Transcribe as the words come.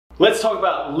Let's talk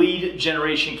about lead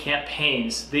generation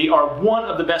campaigns. They are one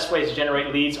of the best ways to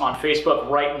generate leads on Facebook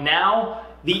right now.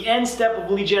 The end step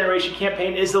of lead generation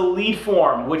campaign is the lead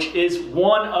form, which is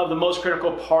one of the most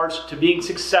critical parts to being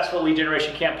successful lead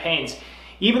generation campaigns.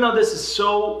 Even though this is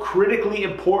so critically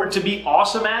important to be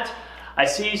awesome at, I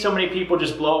see so many people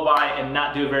just blow by and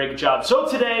not do a very good job. So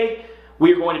today,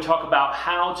 we are going to talk about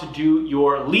how to do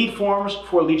your lead forms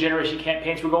for lead generation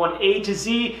campaigns. We're going A to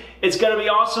Z. It's going to be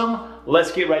awesome.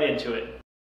 Let's get right into it.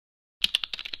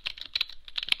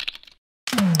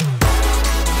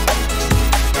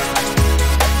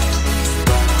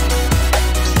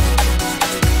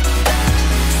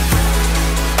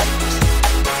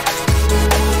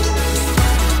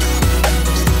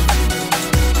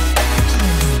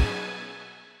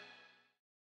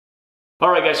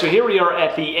 Alright guys, so here we are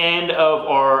at the end of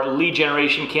our lead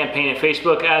generation campaign at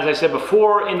Facebook. As I said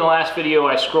before, in the last video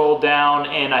I scrolled down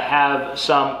and I have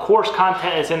some course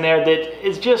content that's in there that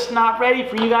is just not ready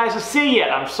for you guys to see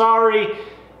yet. I'm sorry,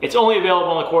 it's only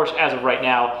available in the course as of right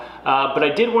now. But I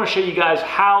did want to show you guys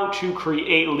how to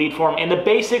create a lead form and the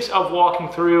basics of walking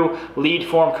through lead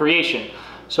form creation.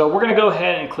 So we're going to go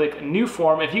ahead and click new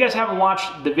form. If you guys haven't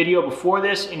watched the video before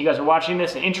this and you guys are watching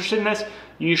this and interested in this,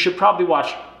 you should probably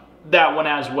watch that one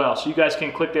as well. So you guys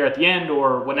can click there at the end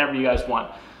or whenever you guys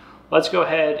want. Let's go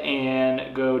ahead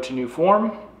and go to new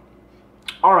form.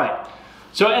 All right,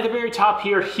 so at the very top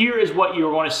here is what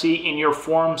you're going to see in your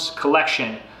forms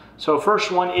collection. So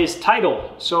first one is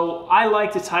title. So I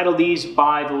like to title these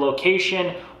by the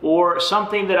location or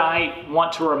something that I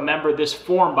want to remember this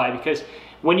form by, because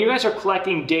when you guys are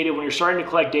collecting data, when you're starting to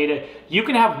collect data, you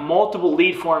can have multiple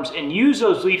lead forms and use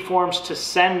those lead forms to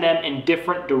send them in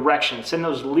different directions, send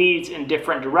those leads in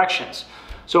different directions.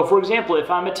 So for example, if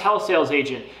I'm a telesales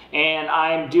agent and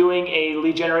I'm doing a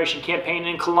lead generation campaign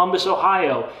in Columbus,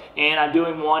 Ohio, and I'm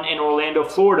doing one in Orlando,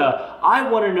 Florida, I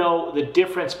want to know the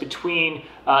difference between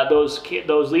those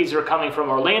leads that are coming from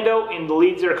Orlando and the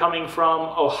leads that are coming from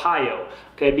Ohio,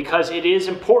 okay? Because it is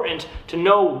important to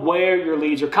know where your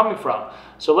leads are coming from.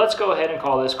 So let's go ahead and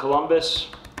call this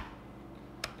Columbus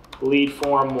lead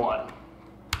form 1.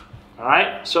 All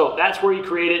right, so that's where you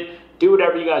create it. Do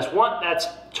whatever you guys want. That's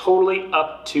totally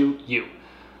up to you.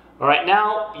 All right,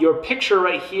 now your picture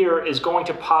right here is going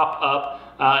to pop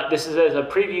up. This is as a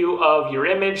preview of your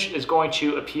image is going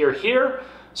to appear here.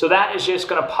 So that is just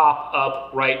going to pop up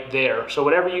right there. So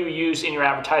whatever you use in your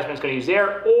advertisement is going to use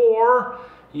there, or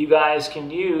you guys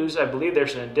can use, I believe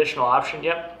there's an additional option,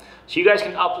 yep. So you guys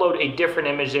can upload a different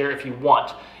image there if you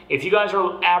want. If you guys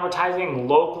are advertising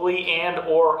locally and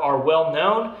or are well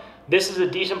known, this is a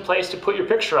decent place to put your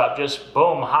picture up. Just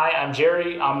boom, hi, I'm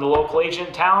Jerry, I'm the local agent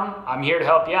in town, I'm here to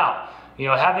help you out. You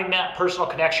know, having that personal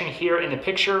connection here in the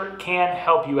picture can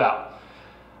help you out.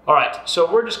 All right,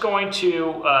 so we're just going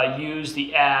to use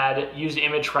the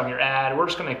image from your ad. We're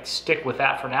just gonna stick with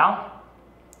that for now.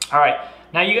 All right,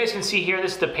 now you guys can see here,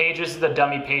 this is the page, this is the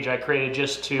dummy page I created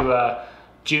just to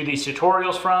do these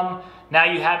tutorials from. Now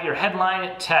you have your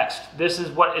headline text. This is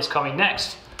what is coming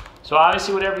next. So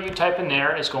obviously whatever you type in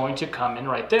there is going to come in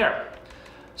right there.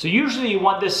 So usually you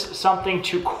want this something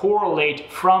to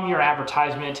correlate from your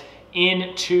advertisement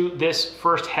into this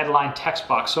first headline text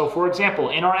box. So for example,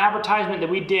 in our advertisement that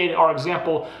we did, our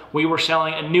example, we were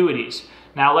selling annuities.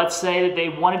 Now let's say that they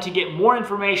wanted to get more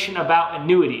information about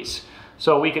annuities.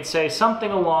 So we could say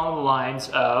something along the lines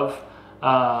of,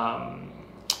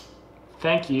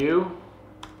 thank you.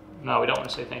 No, we don't want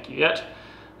to say thank you yet.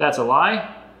 That's a lie.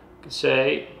 You could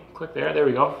say, click there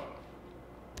we go.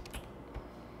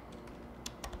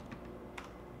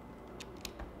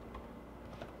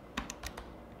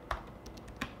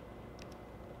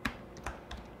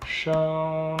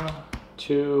 Shown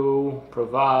to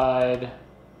provide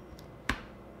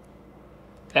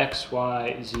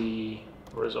XYZ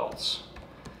results.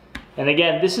 And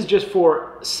again, this is just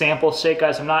for sample sake,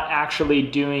 guys. I'm not actually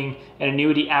doing an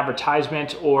annuity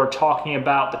advertisement or talking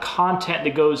about the content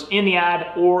that goes in the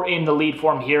ad or in the lead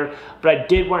form here, but I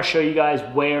did want to show you guys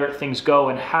where things go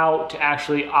and how to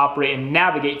actually operate and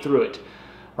navigate through it.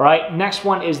 All right, next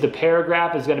one is the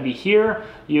paragraph is going to be here.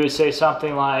 You would say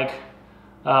something like,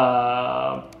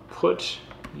 put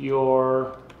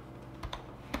your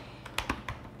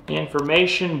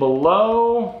information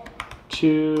below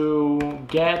to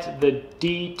get the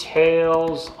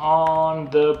details on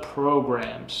the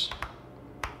programs.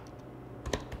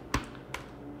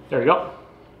 There we go.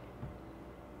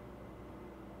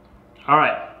 All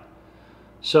right.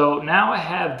 So now I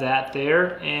have that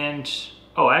there, and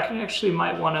oh, I actually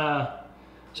might want to.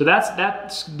 So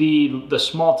that's the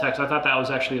small text. I thought that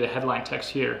was actually the headline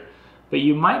text here, but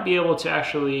you might be able to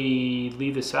actually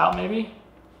leave this out maybe.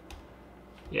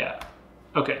 Yeah.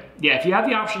 Okay. Yeah, if you have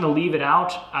the option to leave it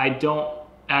out, I don't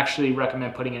actually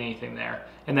recommend putting anything there.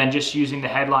 And then just using the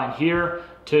headline here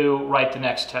to write the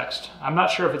next text. I'm not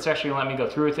sure if it's actually going to let me go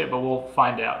through with it, but we'll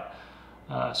find out.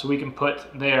 So we can put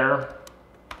there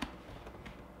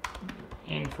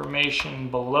information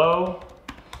below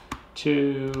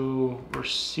to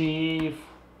receive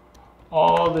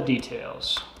all the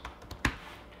details.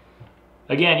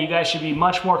 Again, you guys should be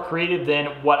much more creative than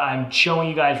what I'm showing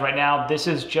you guys right now. This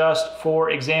is just for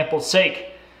example's sake.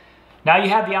 Now you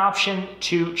have the option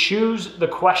to choose the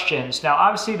questions. Now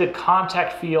obviously the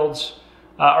contact fields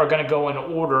are going to go in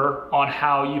order on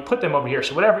how you put them over here.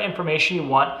 So whatever information you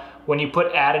want, when you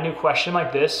put add a new question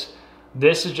like this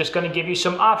is just going to give you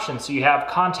some options. So you have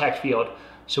contact field.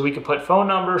 So we can put phone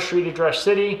number, street address,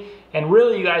 city, and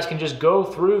really you guys can just go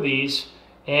through these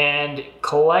and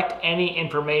collect any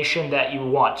information that you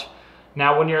want.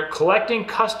 Now when you're collecting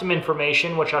custom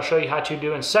information, which I'll show you how to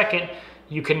do in a second,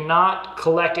 you cannot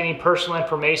collect any personal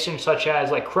information such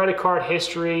as like credit card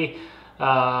history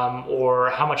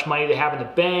or how much money they have in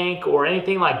the bank or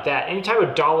anything like that. Any type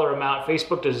of dollar amount,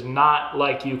 Facebook does not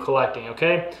like you collecting,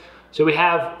 okay? So we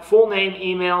have full name,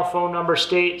 email, phone number,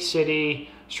 state,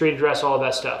 city, street address, all of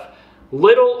that stuff.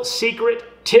 Little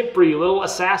secret tip for you, little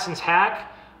assassin's hack.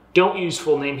 Don't use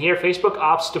full name here. Facebook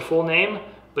opts to full name,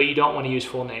 but you don't want to use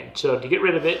full name. So to get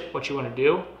rid of it, what you want to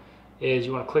do is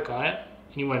you want to click on it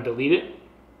and you want to delete it.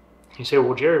 You say,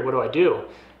 well, Jerry, what do I do?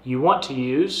 You want to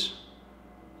use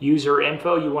user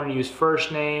info. You want to use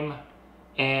first name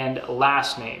and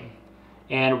last name.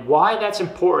 And why that's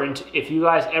important, if you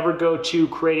guys ever go to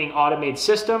creating automated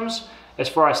systems, as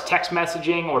far as text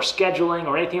messaging or scheduling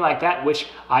or anything like that, which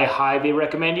I highly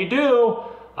recommend you do.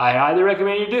 I highly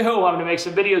recommend you do. I'm going to make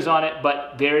some videos on it,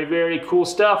 but very, very cool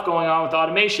stuff going on with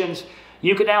automations.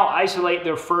 You can now isolate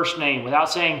their first name without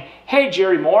saying, hey,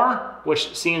 Jerry Moore,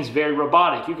 which seems very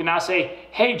robotic. You can now say,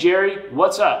 hey, Jerry,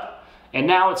 what's up? And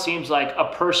now it seems like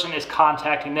a person is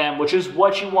contacting them, which is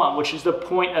what you want, which is the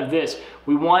point of this.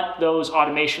 We want those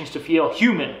automations to feel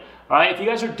human. All right, if you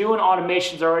guys are doing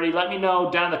automations already, let me know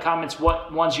down in the comments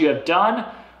what ones you have done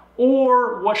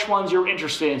or which ones you're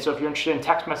interested in. So if you're interested in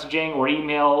text messaging or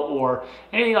email or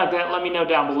anything like that, let me know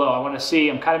down below. I want to see,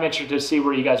 I'm kind of interested to see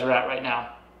where you guys are at right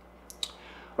now.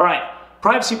 All right,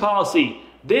 privacy policy.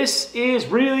 This is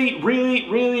really, really,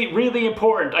 really, really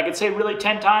important. I could say really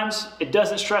 10 times. It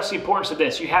doesn't stress the importance of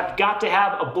this. You have got to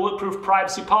have a bulletproof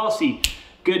privacy policy.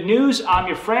 Good news, I'm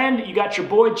your friend. You got your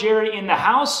boy Jerry in the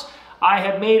house. I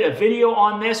have made a video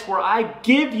on this where I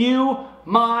give you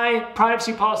my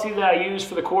privacy policy that I use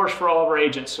for the course for all of our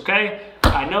agents, okay?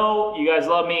 I know you guys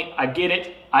love me. I get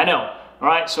it. I know. All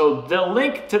right, so the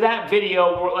link to that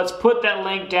video, let's put that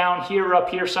link down here, up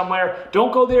here somewhere.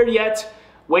 Don't go there yet.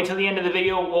 Wait till the end of the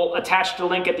video. We'll attach the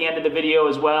link at the end of the video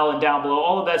as well and down below,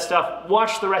 all of that stuff.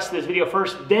 Watch the rest of this video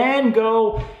first, then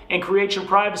go and create your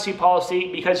privacy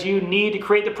policy because you need to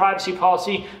create the privacy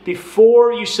policy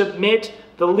before you submit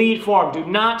the lead form. Do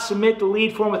not submit the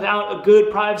lead form without a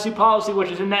good privacy policy,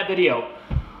 which is in that video.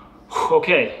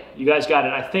 Okay, you guys got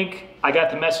it. I think I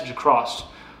got the message across.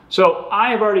 So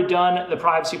I have already done the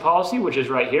privacy policy, which is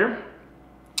right here.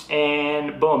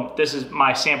 And boom, this is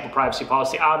my sample privacy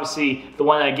policy. Obviously, the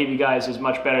one that I give you guys is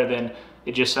much better than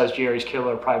it just says Jerry's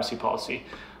Killer Privacy Policy.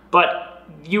 But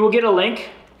you will get a link,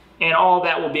 and all of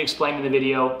that will be explained in the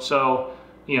video. So,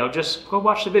 you know, just go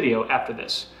watch the video after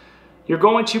this. You're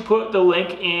going to put the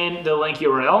link in the link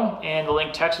URL, and the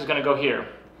link text is going to go here.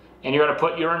 And you're going to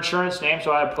put your insurance name.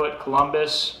 So I put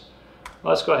Columbus.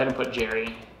 Let's go ahead and put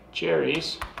Jerry.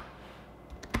 Jerry's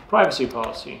privacy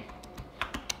policy.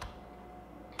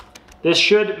 This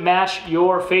should match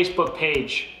your Facebook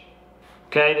page.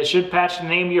 Okay, this should match the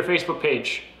name of your Facebook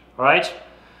page. All right.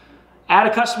 Add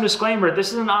a custom disclaimer.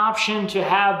 This is an option to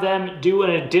have them do an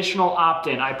additional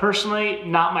opt-in. I personally,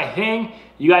 not my thing.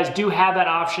 You guys do have that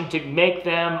option to make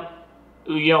them,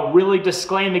 you know, really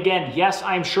disclaim again, yes,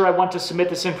 I'm sure I want to submit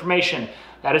this information.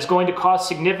 That is going to cause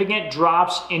significant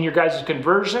drops in your guys'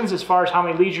 conversions as far as how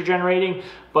many leads you're generating,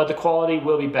 but the quality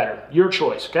will be better. Your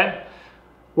choice, okay?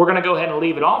 We're going to go ahead and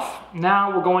leave it off.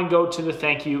 Now we're going to go to the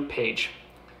thank you page.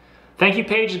 Thank you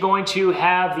page is going to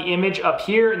have the image up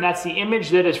here, and that's the image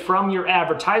that is from your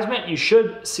advertisement. You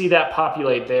should see that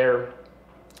populate there.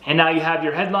 And now you have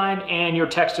your headline and your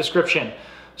text description.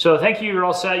 So thank you, you're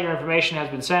all set, your information has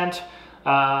been sent.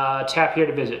 Tap here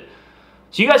to visit.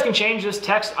 So you guys can change this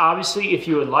text, obviously, if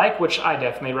you would like, which I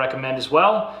definitely recommend as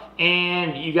well.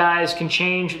 And you guys can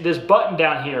change this button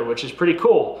down here, which is pretty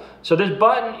cool. So this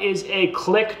button is a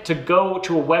click to go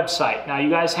to a website. Now you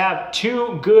guys have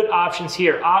two good options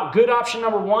here. Good option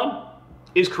number one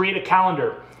is create a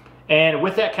calendar. And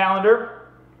with that calendar,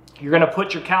 you're gonna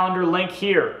put your calendar link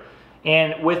here.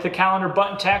 And with the calendar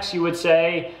button text, you would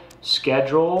say,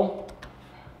 schedule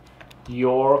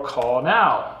your call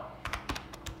now.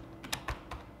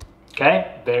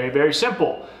 Okay, very, very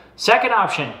simple. Second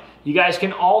option, you guys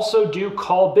can also do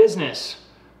call business.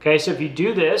 Okay, so if you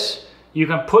do this, you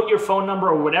can put your phone number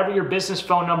or whatever your business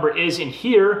phone number is in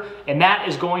here, and that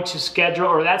is going to schedule,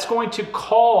 or that's going to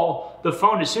call the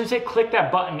phone. As soon as they click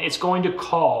that button, it's going to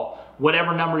call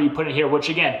whatever number you put in here, which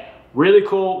again, really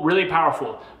cool, really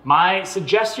powerful. My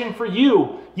suggestion for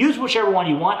you, use whichever one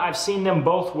you want. I've seen them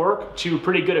both work to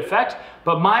pretty good effect,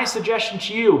 but my suggestion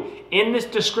to you, in this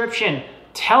description,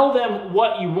 tell them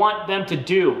what you want them to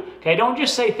do. Okay, don't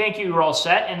just say thank you, you're all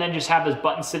set, and then just have this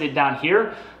button sit down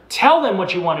here. Tell them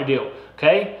what you want to do,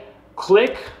 okay?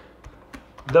 Click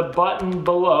the button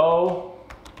below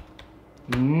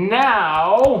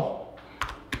now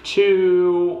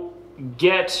to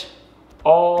get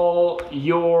all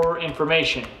your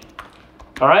information.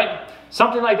 All right?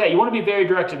 Something like that. You want to be very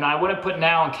directive. Now, I wouldn't put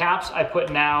now in caps. I put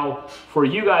now for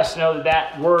you guys to know that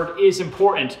that word is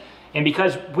important. And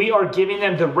because we are giving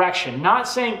them direction, not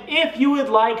saying if you would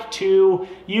like to,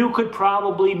 you could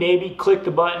probably maybe click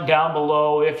the button down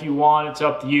below if you want, it's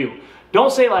up to you.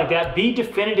 Don't say it like that. Be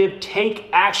definitive. Take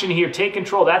action here. Take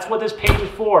control. That's what this page is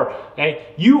for. Okay?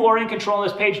 You are in control of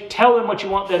this page. Tell them what you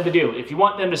want them to do. If you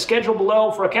want them to schedule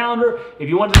below for a calendar, if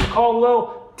you want them to call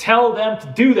below, tell them to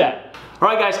do that. All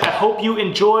right, guys, I hope you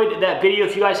enjoyed that video.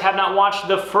 If you guys have not watched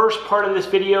the first part of this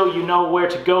video, you know where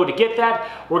to go to get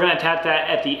that. We're gonna tap that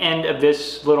at the end of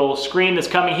this little screen that's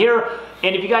coming here.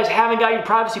 And if you guys haven't got your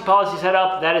privacy policy set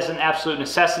up, that is an absolute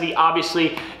necessity.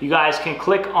 Obviously, you guys can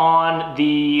click on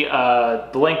the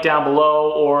link down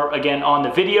below or again on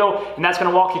the video, and that's gonna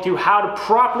walk you through how to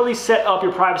properly set up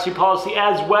your privacy policy,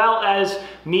 as well as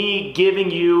me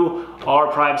giving you our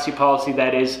privacy policy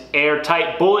that is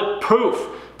airtight,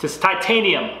 bulletproof. It's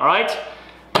titanium, all right?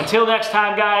 Until next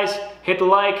time, guys, hit the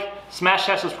like, smash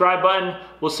that subscribe button.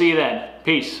 We'll see you then.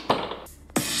 Peace.